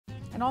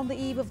And on the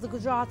eve of the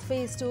Gujarat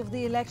phase 2 of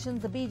the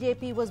elections, the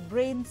BJP was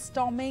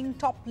brainstorming.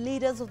 Top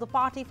leaders of the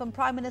party, from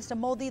Prime Minister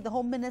Modi, the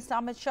Home Minister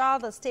Amit Shah,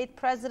 the State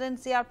President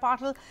C.R.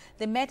 Patil,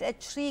 they met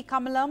at Sri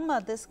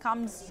Kamalam. This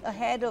comes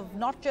ahead of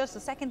not just the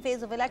second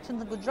phase of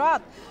elections in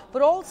Gujarat,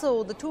 but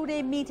also the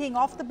two-day meeting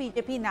of the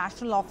BJP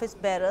national office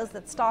bearers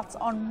that starts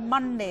on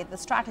Monday. The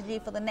strategy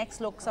for the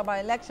next Lok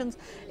Sabha elections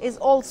is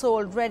also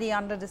already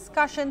under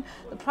discussion.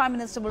 The Prime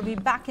Minister will be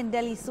back in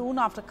Delhi soon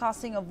after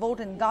casting a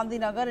vote in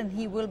Gandhinagar, and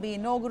he will be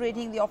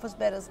inaugurating the office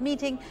bearers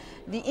meeting.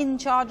 The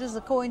in-charges, the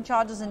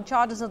co-in-charges and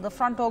charges of the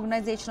front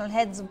organizational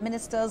heads,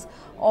 ministers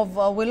of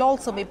will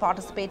also be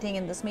participating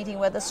in this meeting,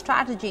 where the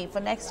strategy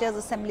for next year's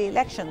assembly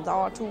elections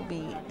are to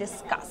be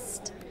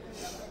discussed.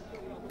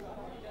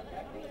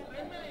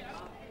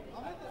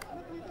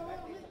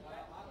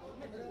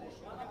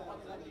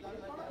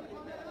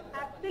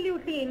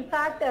 Absolutely. In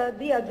fact,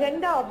 the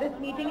agenda of this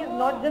meeting is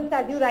not just,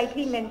 as you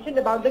rightly mentioned,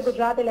 about the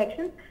Gujarat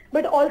elections,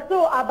 but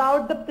also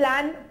about the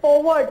plan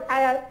forward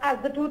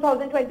as the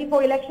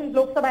 2024 elections,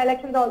 Lok Sabha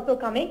elections are also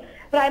coming.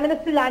 Prime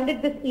Minister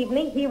landed this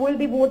evening. He will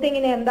be voting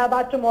in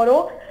Ahmedabad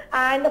tomorrow.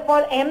 And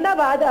for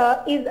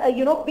Ahmedabad,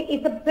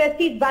 it's a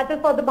prestige battle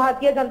for the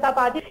Bharatiya Janata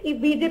Party.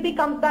 If BJP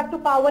comes back to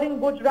power in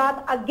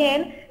Gujarat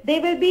again, they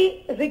will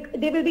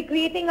be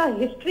creating a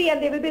history,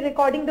 and they will be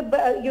recording the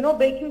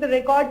breaking the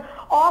record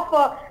of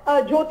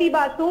Jyoti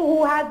Basu,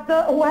 who has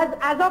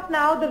as of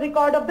now the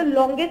record of the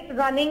longest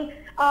running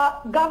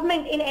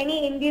government in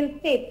any Indian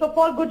state. So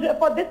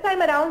for this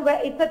time around, where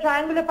it's a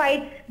triangular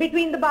fight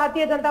between the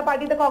Bharatiya Janata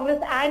Party, the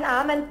Congress and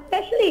AAM, and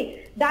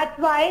especially that's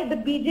why for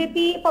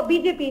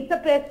BJP it's a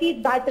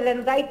prestige battle.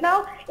 And right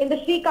now in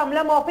the Sri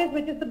Kamalam office,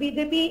 which is the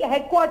BJP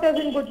headquarters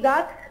in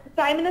Gujarat,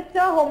 Prime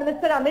Minister, Home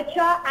Minister Amit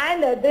Shah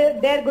and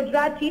their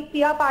Gujarat chief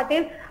C.R.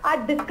 Patil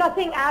are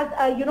discussing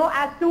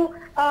as to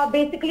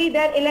basically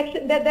their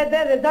election,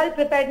 their result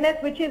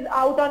preparedness, which is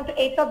out on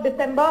 8th of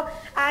December,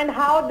 and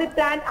how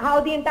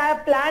the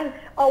entire plan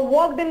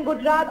worked in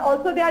Gujarat.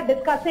 Also, they are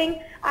discussing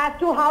as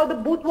to how the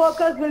booth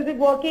workers will be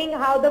working,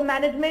 how the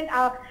management,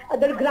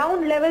 the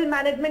ground level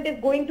management is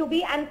going to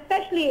be, and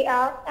especially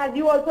as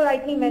you also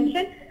rightly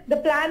mentioned, the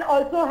plan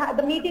also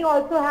the meeting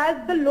also has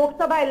the Lok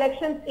Sabha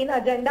elections in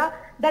agenda,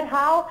 that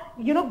how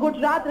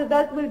Gujarat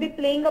results will be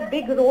playing a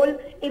big role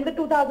in the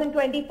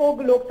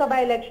 2024 Lok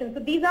Sabha elections. So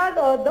these are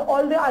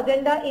all the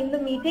agenda in the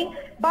meeting.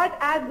 But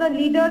as the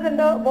leaders and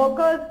the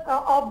workers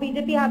of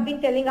BJP have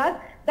been telling us,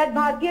 that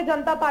Bharatiya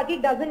Janata Party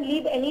doesn't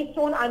leave any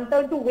stone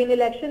unturned to win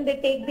election. They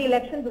take the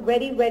elections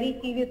very, very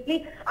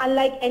seriously.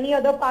 Unlike any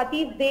other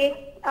parties,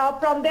 they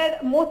from their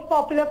most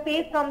popular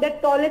face, from their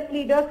tallest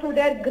leaders to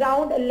their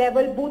ground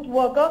level booth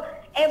worker,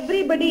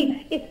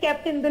 everybody is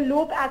kept in the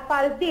loop as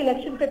far as the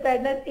election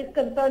preparedness is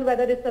concerned,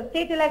 whether it's a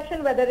state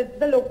election, whether it's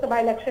the Lok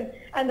Sabha election.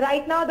 And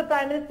right now, the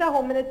Prime Minister,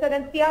 Home Minister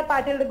and C.R.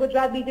 Patil, the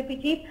Gujarat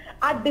BJP chief,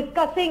 are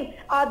discussing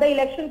the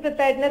election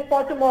preparedness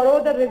for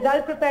tomorrow, the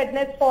result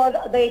preparedness for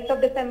the 8th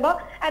of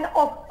December, and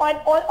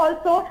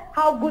also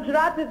how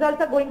Gujarat results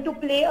are going to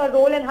play a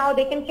role and how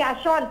they can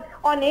cash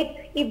on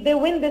it if they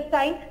win this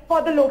time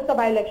for the Lok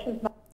Sabha elections.